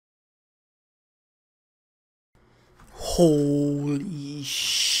Holy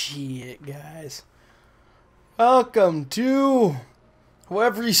shit, guys. Welcome to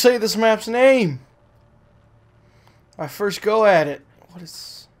whoever you say this map's name. My first go at it.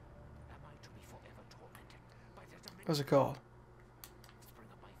 What's it called?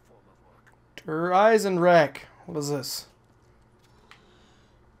 Eisendrache. What is this?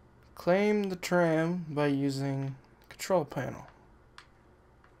 Claim the tram by using control panel.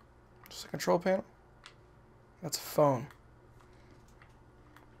 Just a control panel? That's a phone.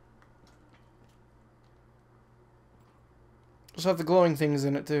 Just have the glowing things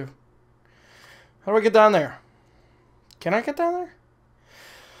in it too. How do I get down there? Can I get down there?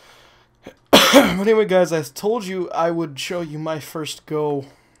 But anyway, guys, I told you I would show you my first go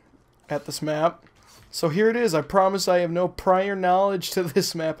at this map. So here it is. I promise I have no prior knowledge to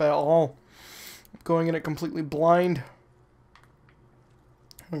this map at all. I'm going in it completely blind.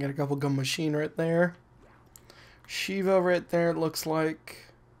 I got a couple gun machine right there. Shiva right there, it looks like.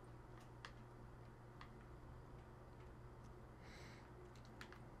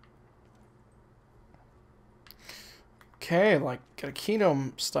 Okay, like got a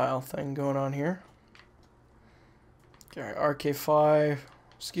Kingdom style thing going on here. Okay, RK5.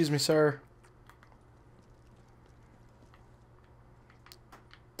 Excuse me, sir.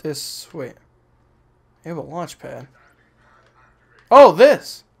 Wait. I have a launch pad. Oh,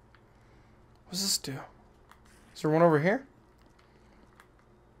 this! What does this do? Is there one over here?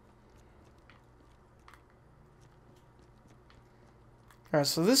 Alright,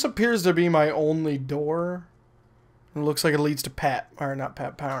 so this appears to be my only door. It looks like it leads to Pat. Or not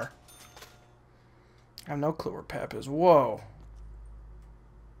Pat Power. I have no clue where Pap is. Whoa.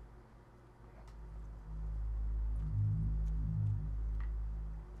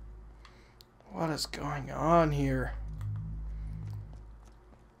 What is going on here?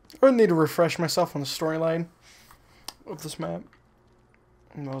 I would need to refresh myself on the storyline of this map.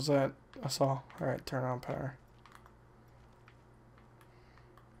 And what was that? I saw. Alright, turn on power.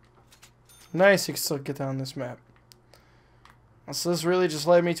 Nice, you can still get down this map. So this really just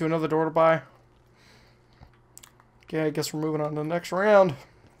led me to another door to buy. Okay, I guess we're moving on to the next round.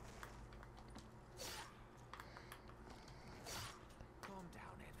 Calm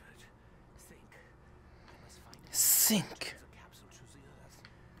down, Edward. Think. I must find Sink.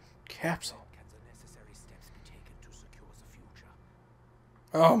 Capsule. Can the necessary steps be taken to secure the future?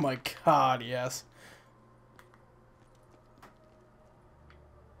 Oh my god, yes.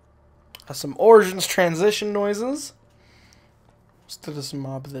 Some Origins transition noises. Instead of some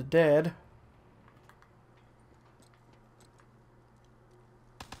Mob of the Dead.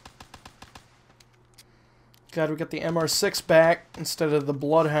 God, we got the MR6 back instead of the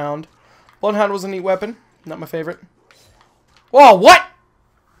Bloodhound. Bloodhound was a neat weapon. Not my favorite. Whoa, what?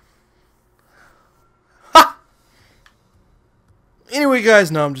 Ha! Anyway,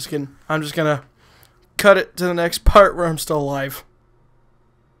 guys, no, I'm just kidding. I'm just gonna cut it to the next part where I'm still alive.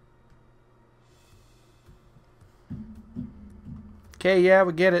 Okay, yeah,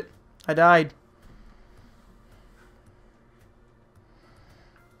 we get it. I died.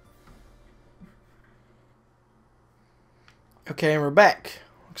 Okay, and we're back.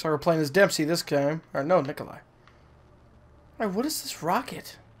 Looks like we're playing as Dempsey this time. Or no, Nikolai. Alright, what is this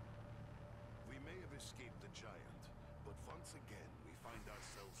rocket? We may have escaped the giant, but once again we find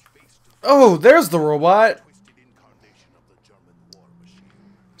ourselves face to face. Oh, there's the robot. Twisted incarnation of the German war machine.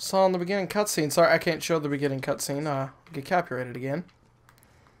 Saw in the beginning cutscene. Sorry, I can't show the beginning cutscene. Get copyrighted again.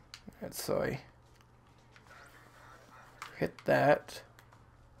 Alright, so I hit that.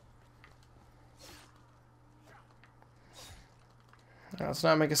 Now, let's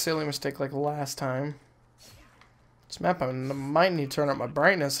not make a silly mistake like last time. This map, I might need to turn up my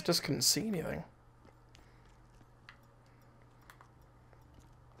brightness. I just couldn't see anything.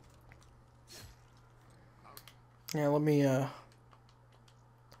 Yeah, let me,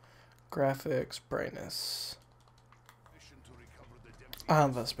 graphics, brightness. Ah,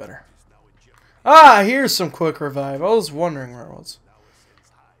 that's better. Ah, here's some quick revive. I was wondering where it was.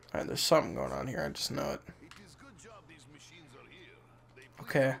 Alright, there's something going on here. I just know it.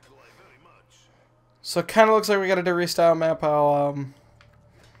 Okay. So it kind of looks like we got a restyle map how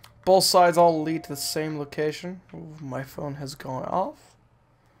both sides all lead to the same location. Ooh, my phone has gone off.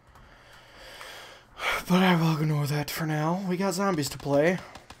 But I will ignore that for now. We got zombies to play.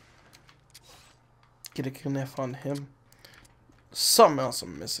 Get a kniff on him. Something else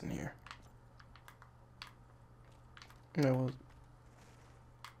I'm missing here. No.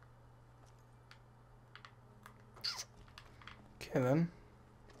 Okay then.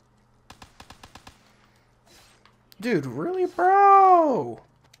 Dude, really, bro?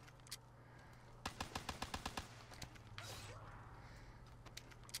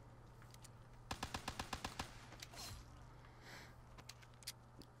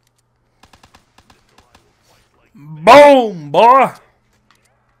 Boom, boy!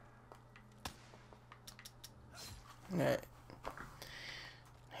 Alright.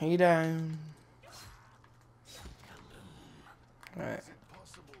 Hey down. Alright.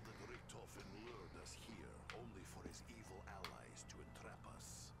 Possible that Richtofen lured us here only for his evil allies to entrap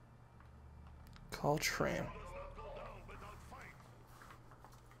us. Call tram.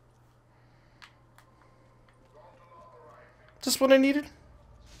 Just what I needed?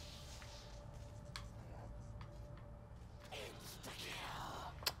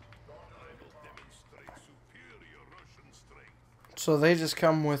 So they just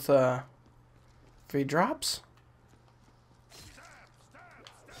come with free drops?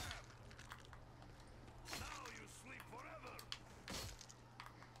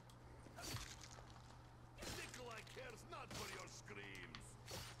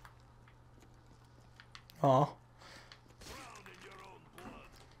 Oh.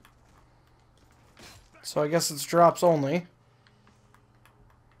 So I guess it's drops only.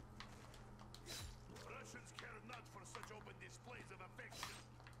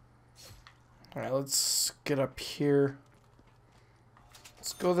 Alright, let's get up here.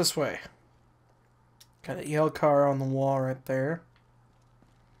 Let's go this way. Got an EL car on the wall right there.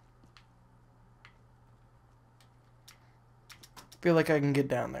 Feel like I can get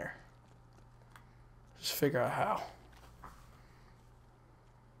down there. Just figure out how.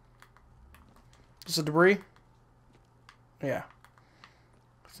 Is it debris? Yeah.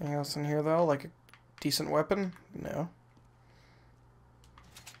 Anything else in here though? Like a decent weapon? No.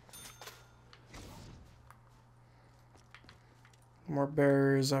 More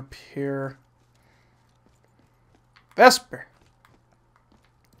barriers up here. Vesper!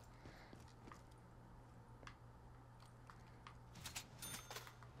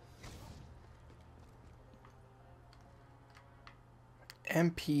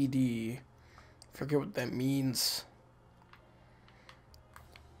 MPD. Forget what that means.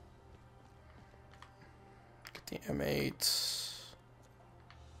 Get the M8.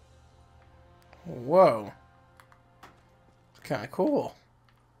 Whoa. Kind of cool.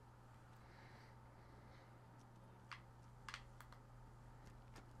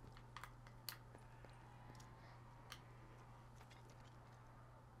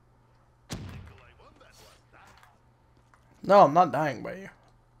 No, I'm not dying by you.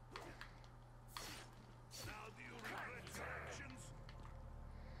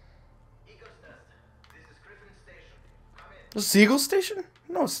 This is Eagle Station?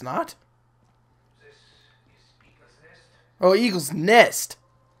 No, it's not. Oh, Eagle's Nest.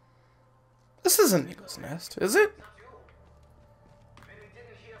 This isn't Eagle's Nest, is it?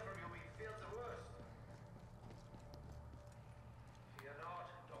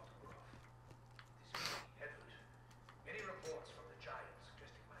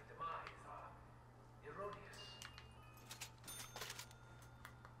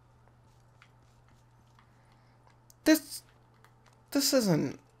 This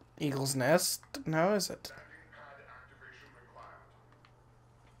isn't Eagle's Nest, now is it?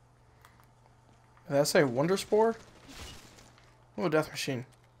 Did that say Wonder Spore? Oh, Death Machine.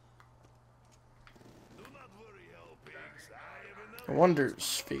 Wonder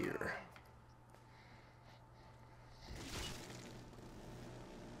Sphere.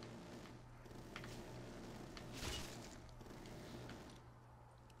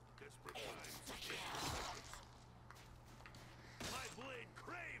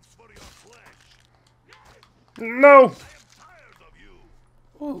 No!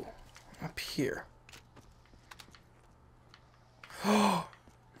 Ooh, up here.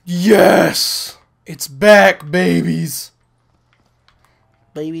 Yes! It's back, babies!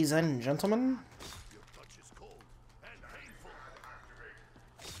 Ladies and gentlemen.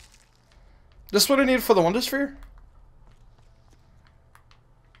 This is what I need for the Wonder Sphere?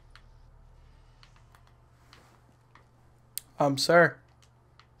 Sir.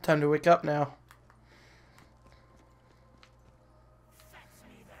 Time to wake up now.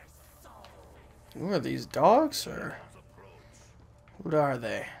 Who are these dogs, or what are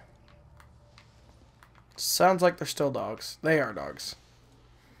they? Sounds like they're still dogs. They are dogs.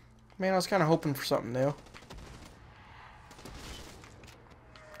 Man, I was kind of hoping for something new.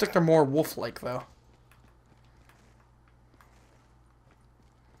 I think they're more wolf-like, though.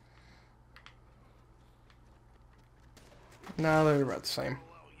 No, they're about the same.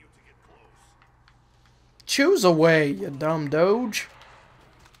 Choose a way, you dumb doge.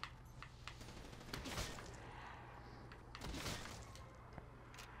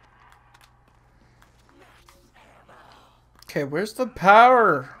 Okay, where's the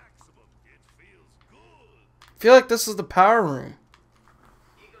power? I feel like this is the power room.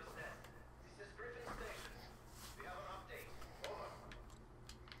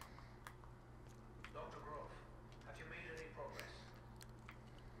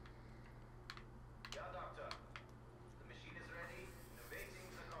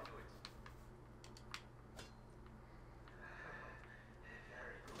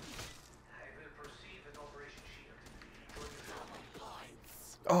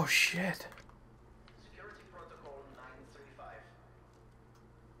 Oh shit. Security protocol 935.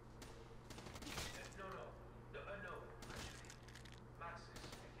 No. Actually, Maxis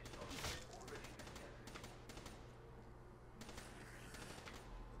and his doctor have already been here.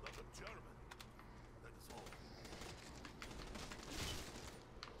 Another German. That is all.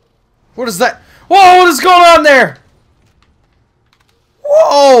 What is that? Whoa, what is going on there?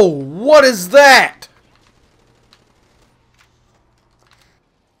 Whoa, what is that?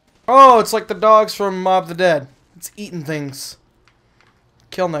 Oh, it's like the dogs from Mob the Dead. It's eating things.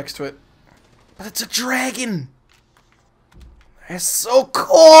 Kill next to it. But it's a dragon. That's so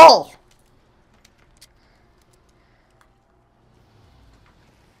cool.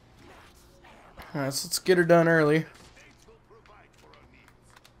 Alright, so let's get her done early. States will provide for our needs.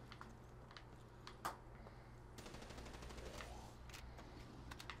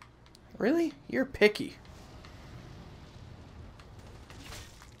 Really? You're picky.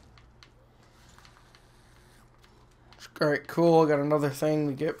 Alright, cool. Got another thing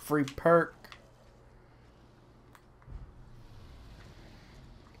to get free perk.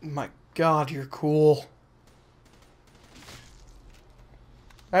 My god, you're cool.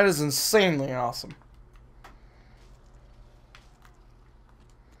 That is insanely awesome.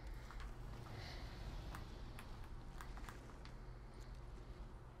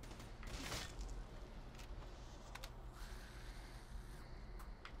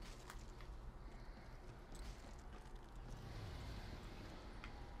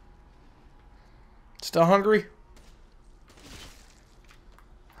 Still hungry?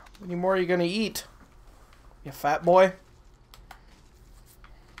 How many more are you gonna eat? You fat boy?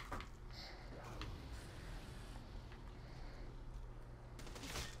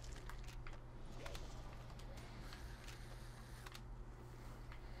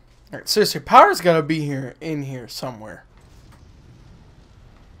 Alright, seriously, power's gotta be in here somewhere.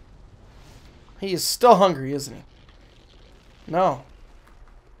 He is still hungry, isn't he? No.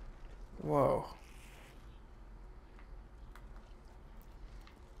 Whoa.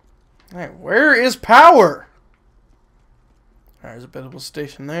 Alright, where is power? There's a biddable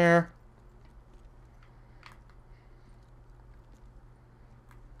station there.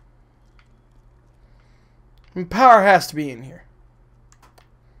 I mean, power has to be in here.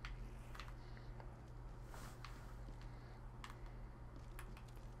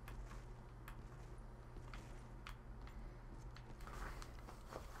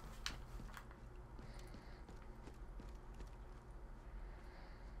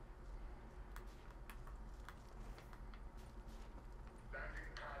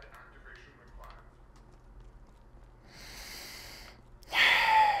 Landing pad activation required.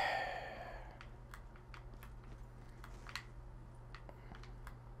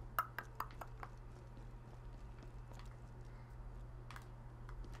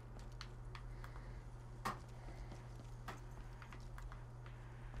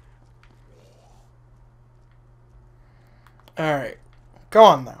 Alright. Go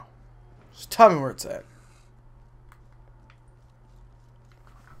on now. Just tell me where it's at.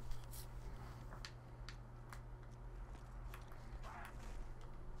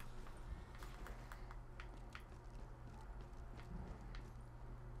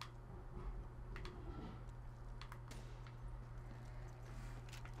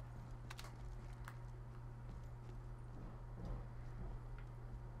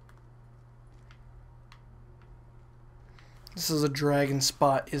 This is a dragon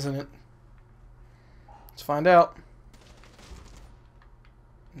spot, isn't it? Let's find out.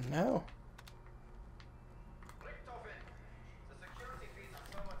 No. Richtofen, the security feeds are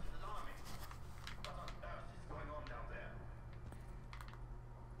somewhat alarming. What on earth is going on down there?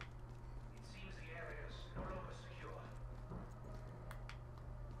 It seems the area is no longer secure.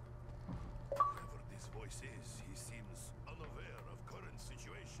 Whoever this voice is, he seems unaware of current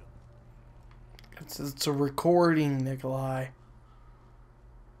situation. It's a recording, Nikolai.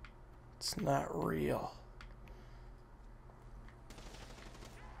 It's not real.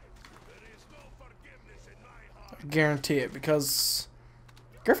 There is no forgiveness in my heart. I guarantee it, because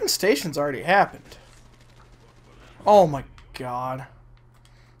Griffin Station's already happened. Oh my god.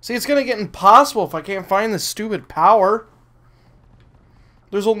 See, it's gonna get impossible if I can't find this stupid power.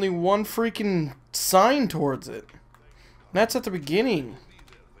 There's only one freaking sign towards it. And that's at the beginning.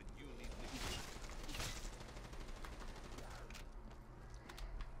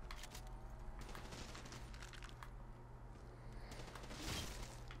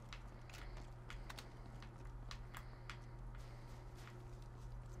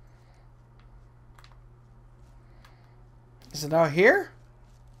 Is it out here?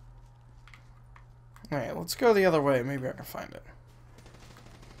 Alright, let's go the other way. Maybe I can find it.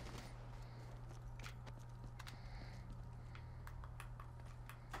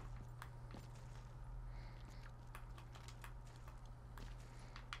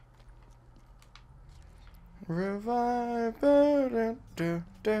 Revive.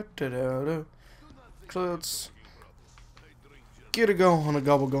 So let's get a go on a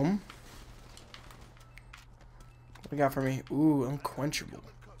gobble gum. What do you got for me? Ooh, unquenchable.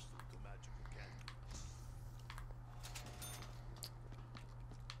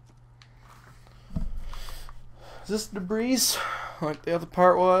 Is this debris like the other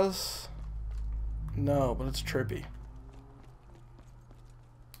part was? No, but it's trippy.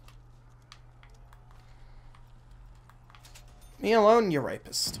 Me alone, you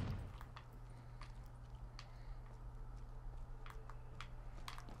rapist.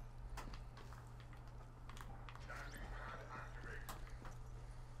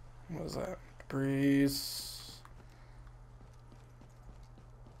 What was that? Debris.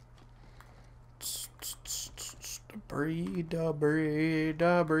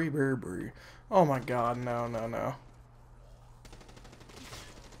 Debris. Oh my god, no, no, no.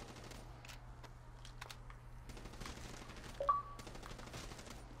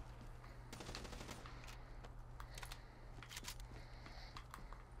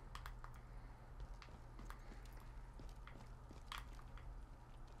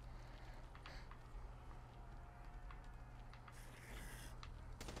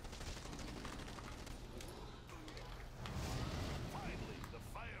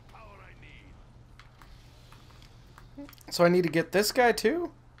 So I need to get this guy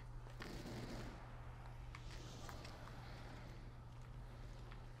too?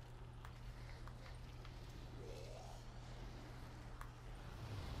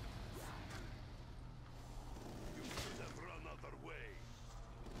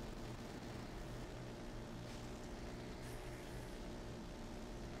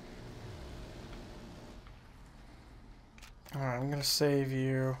 Alright, I'm gonna save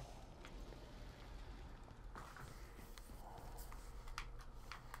you.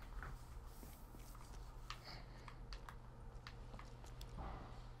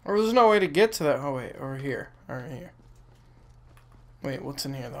 Or there's no way to get to that. Oh wait, over here. Over here. Wait, what's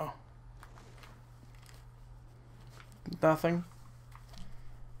in here though? Nothing.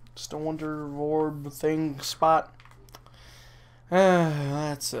 Just a wonder orb thing spot.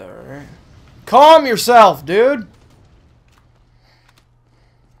 That's alright. Calm yourself, dude!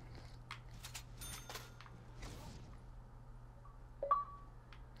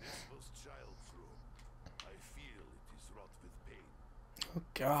 Oh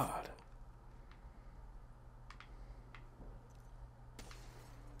God.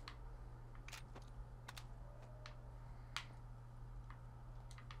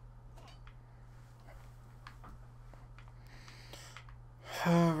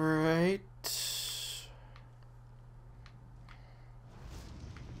 All right.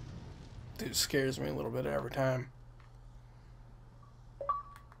 Dude scares me a little bit every time.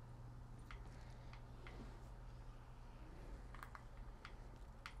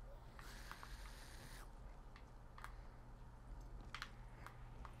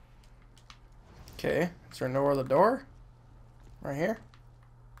 Okay, is there no other door? Right here?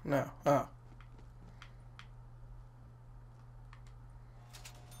 No. Oh.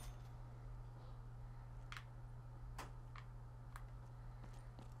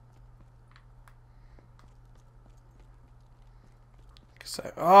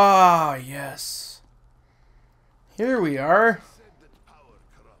 Ah, yes. Here we are.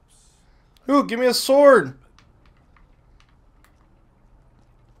 Ooh, give me a sword.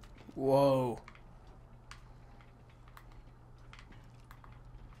 Whoa.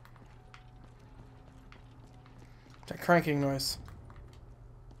 That cranking noise.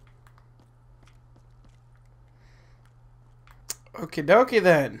 Okie dokie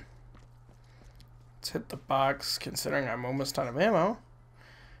then. Let's hit the box, considering I'm almost out of ammo.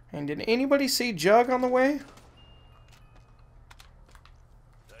 And did anybody see Jug on the way? I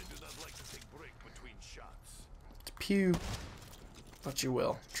do not like to take break between shots. Pew. But you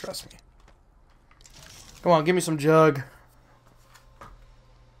will. Trust me. Come on, give me some Jug.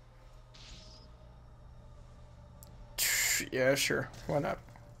 Yeah, sure. Why not?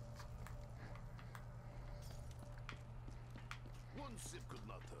 One sip could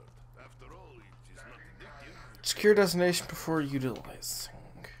not hurt. After all, it is not addictive. Secure destination before utilizing.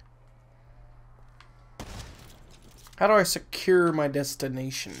 How do I secure my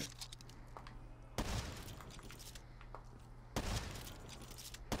destination?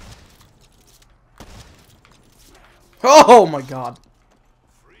 Oh my God.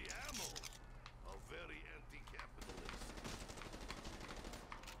 Free ammo. A very anti-capitalist.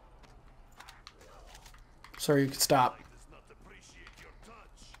 Sorry, you could stop. Does not appreciate your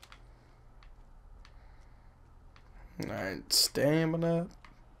touch. Alright, stamina.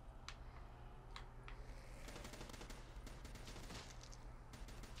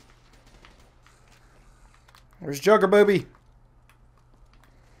 Where's Jugger Booby?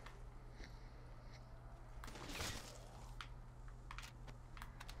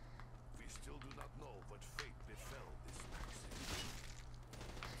 We still do not know what fate befell this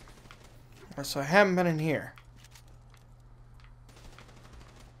Maxis. So I haven't been in here.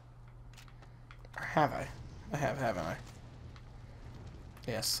 Or have I? I have, haven't I?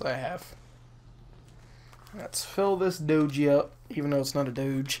 Yes, I have. Let's fill this doji up, even though it's not a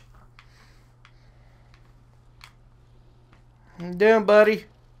doge. How you doing, buddy?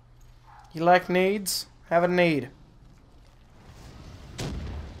 You like needs? Have a need.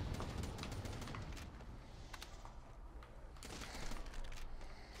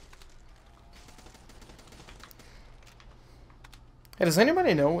 Hey, does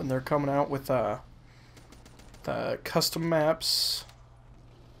anybody know when they're coming out with the custom maps?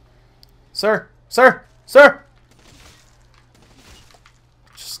 Sir! Sir! Sir!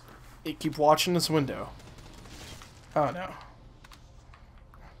 Just keep watching this window. Oh no.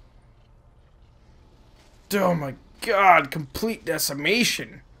 Oh my god, complete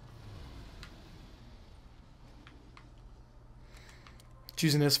decimation.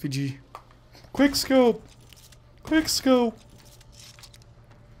 Choosing SVG. Quick scope! Quick scope!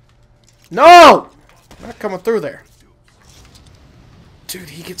 No! Not coming through there. Dude,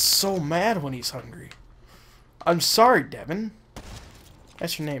 he gets so mad when he's hungry. I'm sorry, Devin.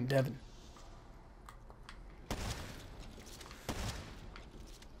 That's your name, Devin.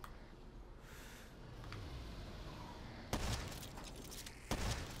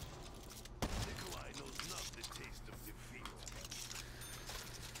 Nikolai knows not the taste of defeat.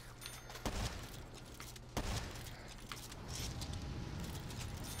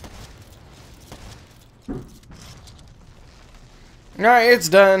 Alright, it's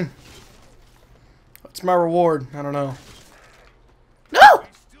done. What's my reward? I don't know. No!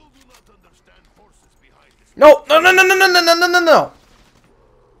 Still do not understand forces behind this. No! No, no, no, no, no, no, no, no, no, no!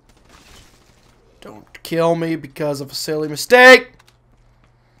 Don't kill me because of a silly mistake!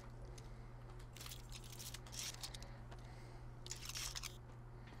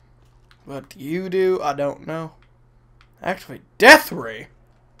 What do you do? I don't know. Activate Death Ray?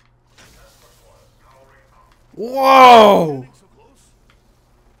 Whoa! So close?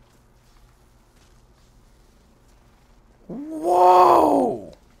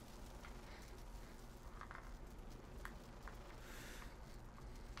 Whoa!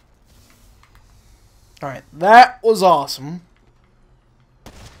 Alright, that was awesome.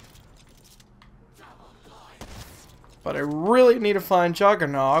 But I really need to find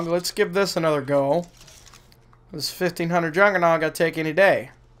Juggernog. Let's give this another go. This 1500 Juggernog I'll take any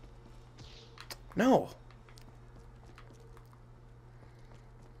day. No.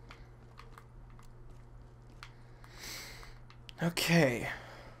 Okay.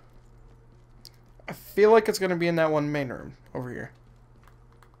 I feel like it's going to be in that one main room over here.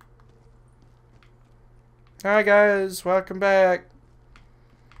 Hi guys, welcome back.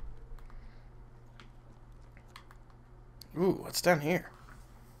 Ooh, what's down here?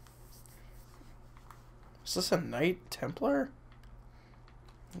 Is this a Knight Templar?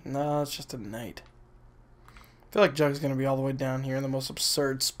 No, it's just a Knight. I feel like Jug's going to be all the way down here in the most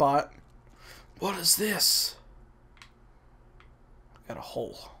absurd spot. What is this? Got a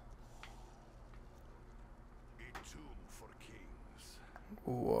hole. A tomb for kings.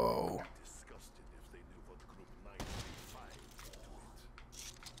 Whoa. Disgusted if they knew what group 935 into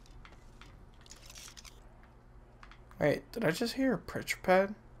it. Wait, did I just hear a pritch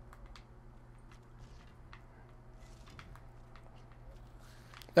pad?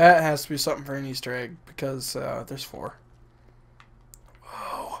 That has to be something for an Easter egg because there's 4.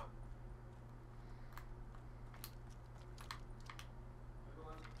 Whoa.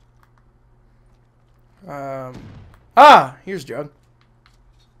 Here's Jug.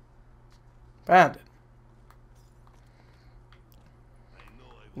 Found it.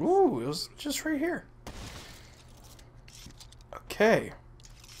 Ooh, it was just right here. Okay.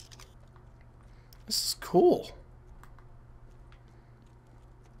 This is cool.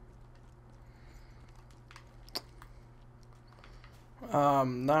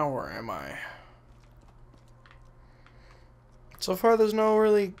 Now where am I? So far there's no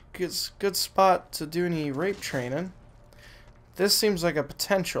really good spot to do any rape training. This seems like a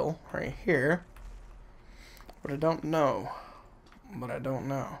potential right here. But I don't know.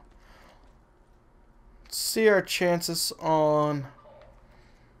 Let's see our chances on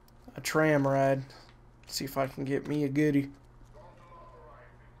a tram ride. See if I can get me a goodie.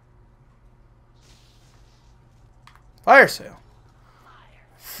 Fire sale.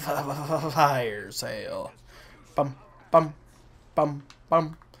 Fire sale. Bum, bum, bum,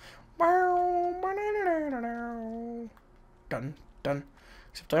 bum, Dun, dun.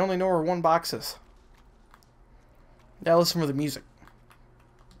 Except I only know where one box is. Now listen for the music.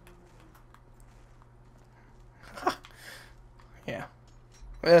 Yeah.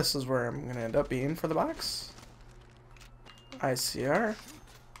 This is where I'm going to end up being for the box. ICR.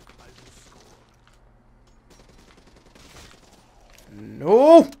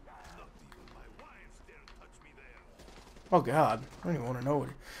 No! Oh god. I don't even want to know what...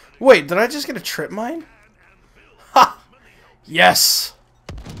 Wait, did I just get a trip mine? Ha! Yes!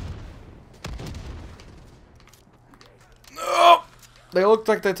 No! They looked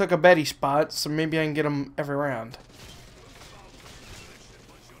like they took a Betty spot, so maybe I can get them every round.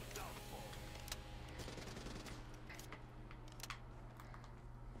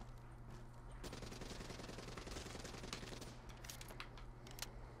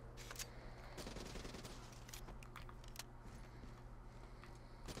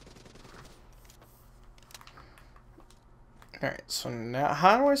 Alright, so now,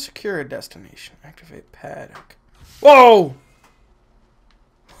 how do I secure a destination? Activate paddock. Whoa!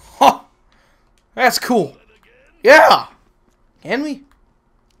 Huh! That's cool. Yeah! Can we?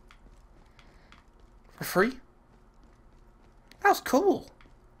 For free? That was cool.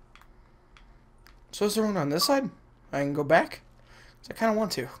 So is there one on this side? I can go back? 'Cause I kind of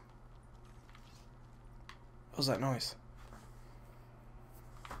want to. What was that noise?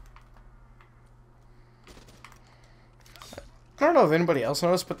 I don't know if anybody else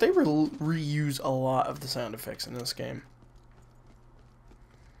noticed, but they reuse a lot of the sound effects in this game.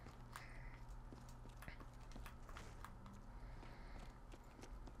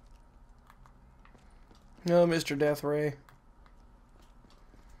 No, Mr. Death Ray.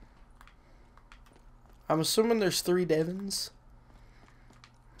 I'm assuming there's 3 Devons.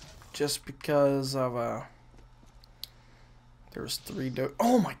 Just because of, there's 3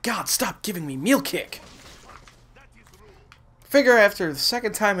 Oh my god, stop giving me meal kick! Figure after the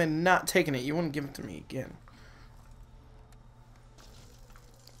second time and not taking it, you wouldn't give it to me again.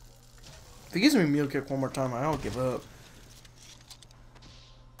 If he gives me meal kick one more time, I'll give up.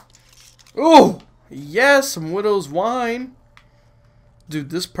 Oh! Yes, some Widow's Wine. Dude,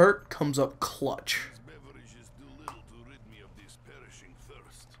 this perk comes up clutch. Beverages do little to rid me of this perishing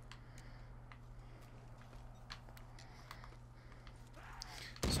thirst.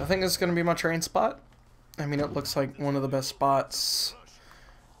 So I think this is going to be my train spot. I mean, it looks like one of the best spots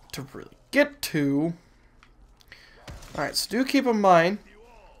to really get to. Alright, so do keep in mind,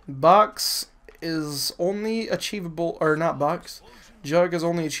 box is only achievable, or not box, jug is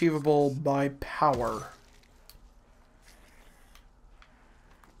only achievable by power.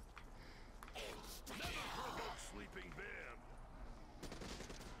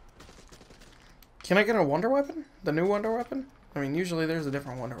 Can I get a wonder weapon? The new wonder weapon? I mean, usually there's a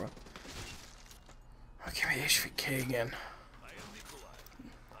different wonder weapon. Oh, give me HVK again. I am Nikolai.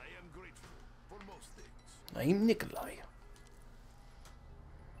 I am grateful for most things. I'm Nikolai.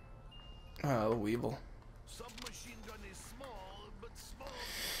 Oh, the Weevil. Submachine gun is small, but small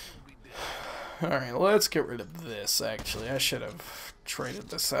will be dead. Alright, let's get rid of this, actually. I should have traded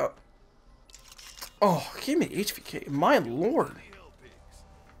this out. Oh, give me HVK. My lord.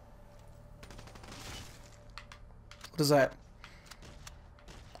 What is that?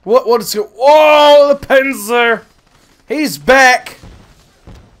 What is it? Whoa, the Panzer! He's back!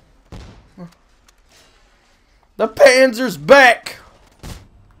 The Panzer's back!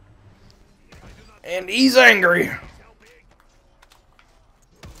 And he's angry.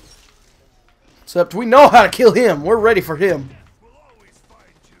 Except we know how to kill him. We're ready for him.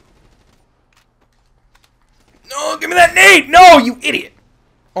 No, give me that nade! No, you idiot!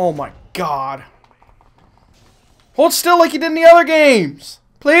 Oh my god. Hold still like you did in the other games.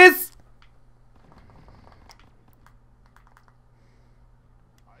 Please?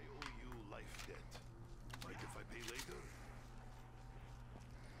 I owe you life debt. Mind if I pay later?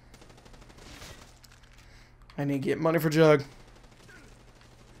 I need to get money for Jug. It is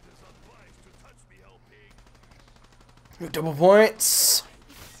unwise to touch me, hell pig. Double points.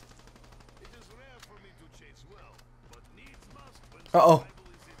 It is rare for me to chase well, but needs must when Uh-oh.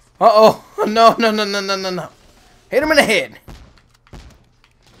 survival is its Uh-oh. No, no, no, no, no, no, no. Hit him in the head.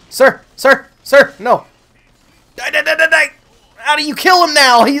 Sir, sir, sir, no. Die, die, die, die, die. How do you kill him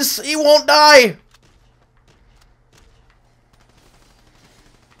now? He won't die.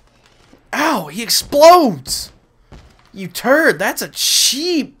 Ow, he explodes. You turd, that's a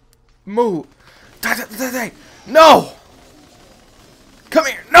cheap move. Die, die, die, die. No. Come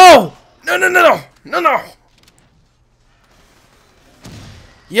here. No. No, no, no, no. No, no.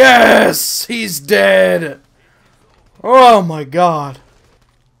 Yes, he's dead. Oh my god.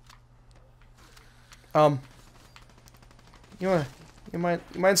 You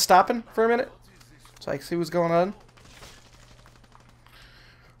mind stopping for a minute so I can see what's going on?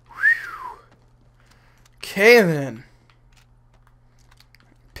 Okay then.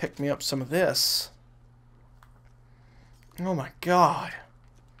 Pick me up some of this. Oh my god.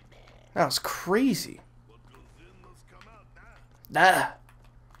 That was crazy. Ah.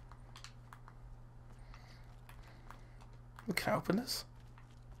 Can I open this?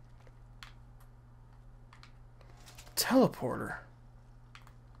 Teleporter.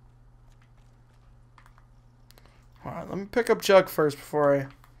 Alright, let me pick up Jug first before I...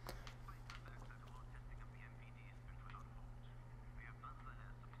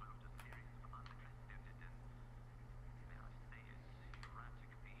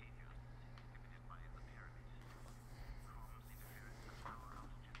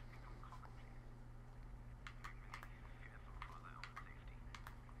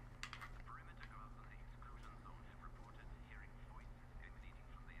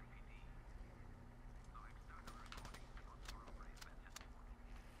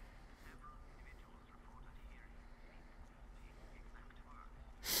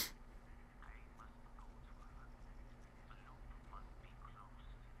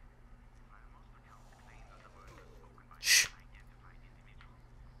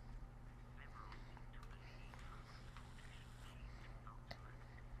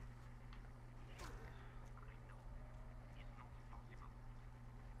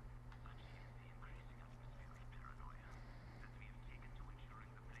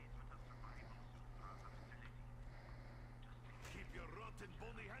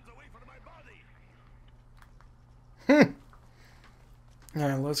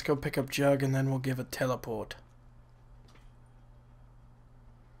 Alright, let's go pick up Jug and then we'll give a teleport.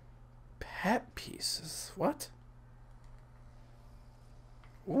 Pet pieces? What?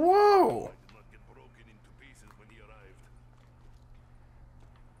 Whoa!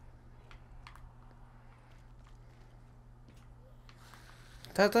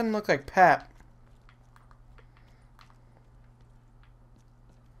 That doesn't look like Pat.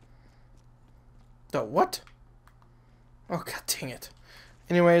 The what? Oh, god dang it.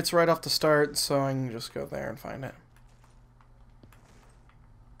 Anyway, it's right off the start, so I can just go there and find it.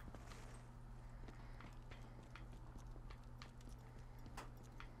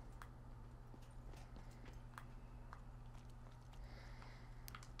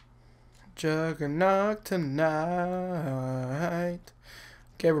 Juggernaut tonight.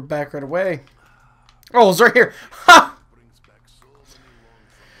 Okay, we're back right away. Oh, it's right here. Ha!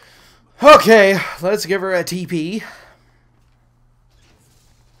 Okay, let's give her a TP.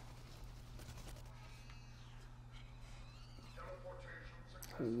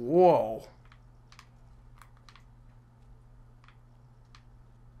 Whoa.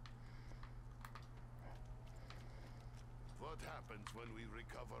 What happens when we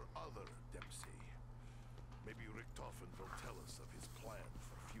recover other Dempsey? Maybe Richtofen will tell us of his plan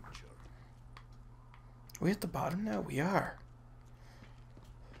for future. Are we at the bottom now? We are.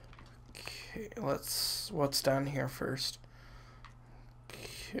 Okay, what's down here first?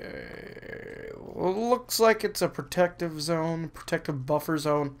 Okay, well, looks like it's a protective zone, protective buffer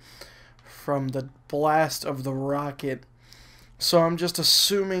zone from the blast of the rocket. So I'm just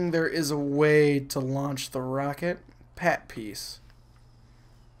assuming there is a way to launch the rocket. Pat piece.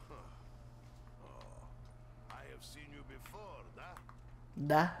 Huh. Oh, I have seen you before,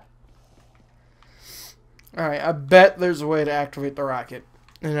 Da. Alright, I bet there's a way to activate the rocket.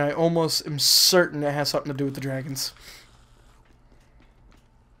 And I almost am certain it has something to do with the dragons.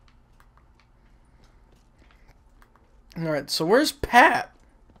 Alright, so where's Pat?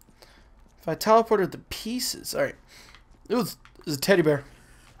 If I teleported the pieces. Alright. It was a teddy bear.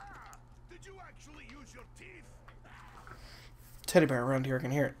 Did you actually use your teeth? Teddy bear around here, I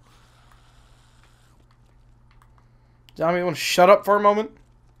can hear it. Zombie, you want to shut up for a moment?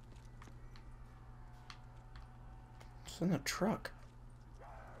 It's in the truck.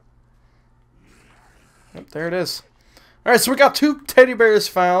 Yep, there it is. Alright, so we got 2 teddy bears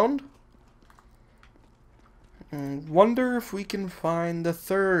found. And wonder if we can find the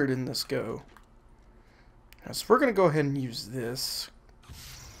 3rd in this go. So we're going to go ahead and use this.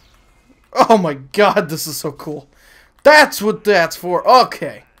 Oh my god, this is so cool. That's what that's for.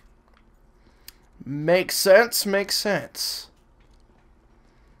 Okay. Makes sense, makes sense.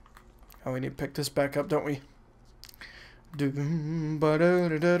 Oh, we need to pick this back up, don't we? Doom,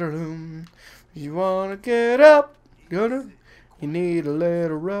 ba-da-da-da-da-doom. You wanna get up? You need a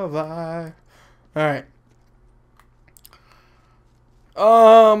little revive. Alright.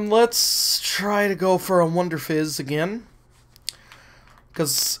 Let's try to go for a Wonder Fizz again.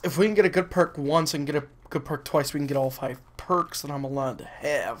 Because if we can get a good perk once and get a good perk twice, we can get all 5 perks that I'm allowed to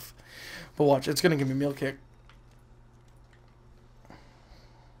have. But watch, it's going to give me meal kick.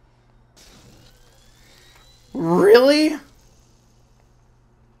 Really?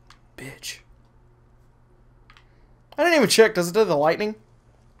 Bitch. I didn't even check. Does it do the lightning?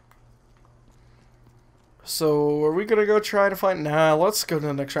 So, are we going to go try to find... Nah, let's go to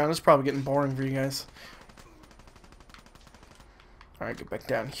the next round. It's probably getting boring for you guys. Alright, get back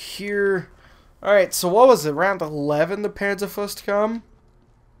down here. Alright, so what was it? Round 11 the parents are supposed to come?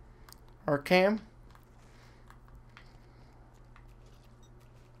 Or cam?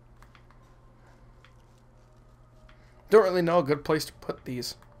 Don't really know a good place to put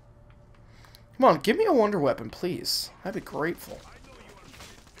these. Come on, give me a wonder weapon, please. I'd be grateful.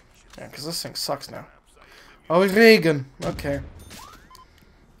 Yeah, because this thing sucks now. Oh, ray gun. Okay.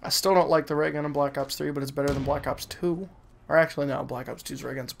 I still don't like the ray gun in Black Ops 3, but it's better than Black Ops 2. Or actually, no, Black Ops 2's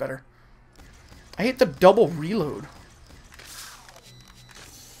ray gun's better. I hate the double reload.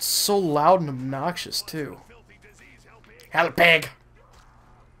 It's so loud and obnoxious, too. Hell, pig!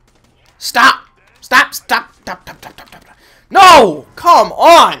 Stop! Stop! Stop! Stop! Stop! Stop! Stop! No! Come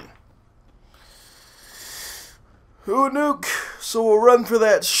on! Ooh, nuke. So we'll run for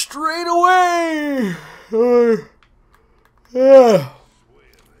that straight away! A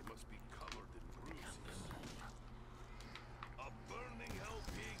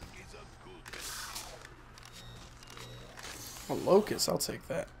locust, I'll take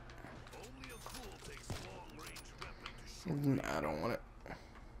that. Nah, I don't want it.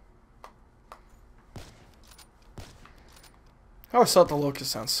 I always thought the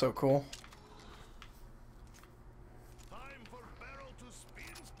locust sounds so cool.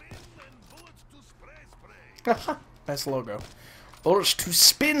 Nice logo. Bullets to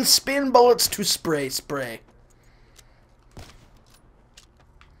spin, spin, bullets to spray, spray.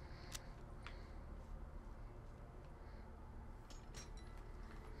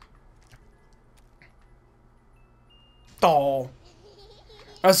 Oh.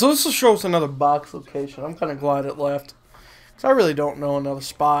 Alright, so this will show us another box location. I'm kind of glad it left. Because I really don't know another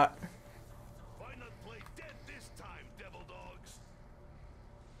spot. Why not play dead this time, devil dogs?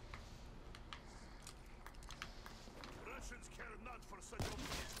 Russians care not for such open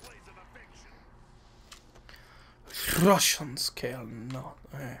displays of affection. Russians care not.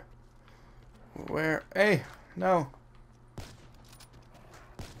 Hey. Where? Hey, no.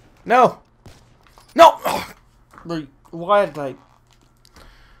 No! No! Oh, why did I...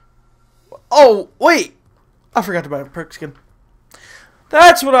 Oh, wait! I forgot to buy a perk skin.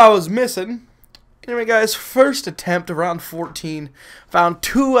 That's what I was missing. Anyway, guys, first attempt around 14. Found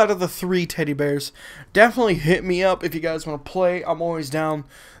 2 out of the 3 teddy bears. Definitely hit me up if you guys want to play. I'm always down.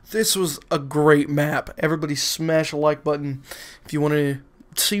 This was a great map. Everybody smash a like button if you want to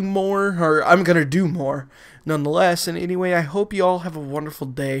see more, or I'm going to do more nonetheless. And anyway, I hope you all have a wonderful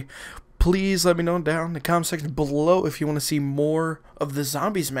day. Please let me know down in the comment section below if you want to see more of the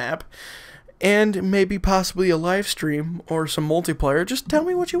zombies map. And maybe possibly a live stream or some multiplayer. Just tell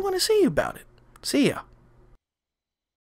me what you want to see about it. See ya.